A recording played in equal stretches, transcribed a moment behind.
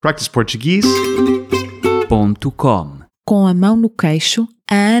practiceportuguese.com. Com a mão no queixo,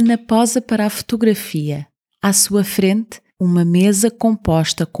 a Ana posa para a fotografia. À sua frente, uma mesa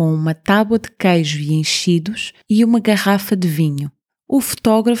composta com uma tábua de queijo e enchidos e uma garrafa de vinho. O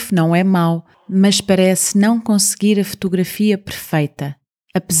fotógrafo não é mau, mas parece não conseguir a fotografia perfeita.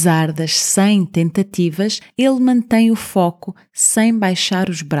 Apesar das 100 tentativas, ele mantém o foco sem baixar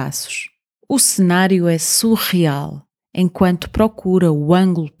os braços. O cenário é surreal. Enquanto procura o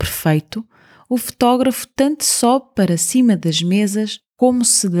ângulo perfeito, o fotógrafo tanto sobe para cima das mesas como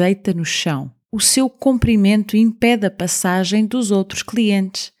se deita no chão. O seu comprimento impede a passagem dos outros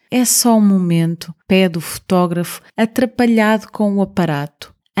clientes. É só um momento, pede o fotógrafo, atrapalhado com o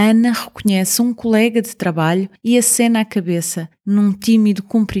aparato. Ana reconhece um colega de trabalho e acena a cabeça, num tímido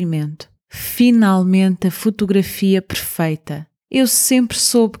cumprimento. Finalmente a fotografia perfeita. Eu sempre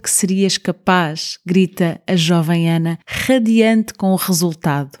soube que serias capaz, grita a jovem Ana, radiante com o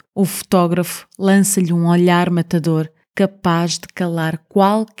resultado. O fotógrafo lança-lhe um olhar matador, capaz de calar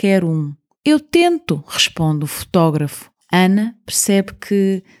qualquer um. Eu tento, responde o fotógrafo. Ana percebe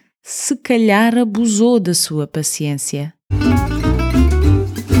que, se calhar, abusou da sua paciência.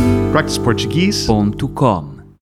 practiceportuguese.com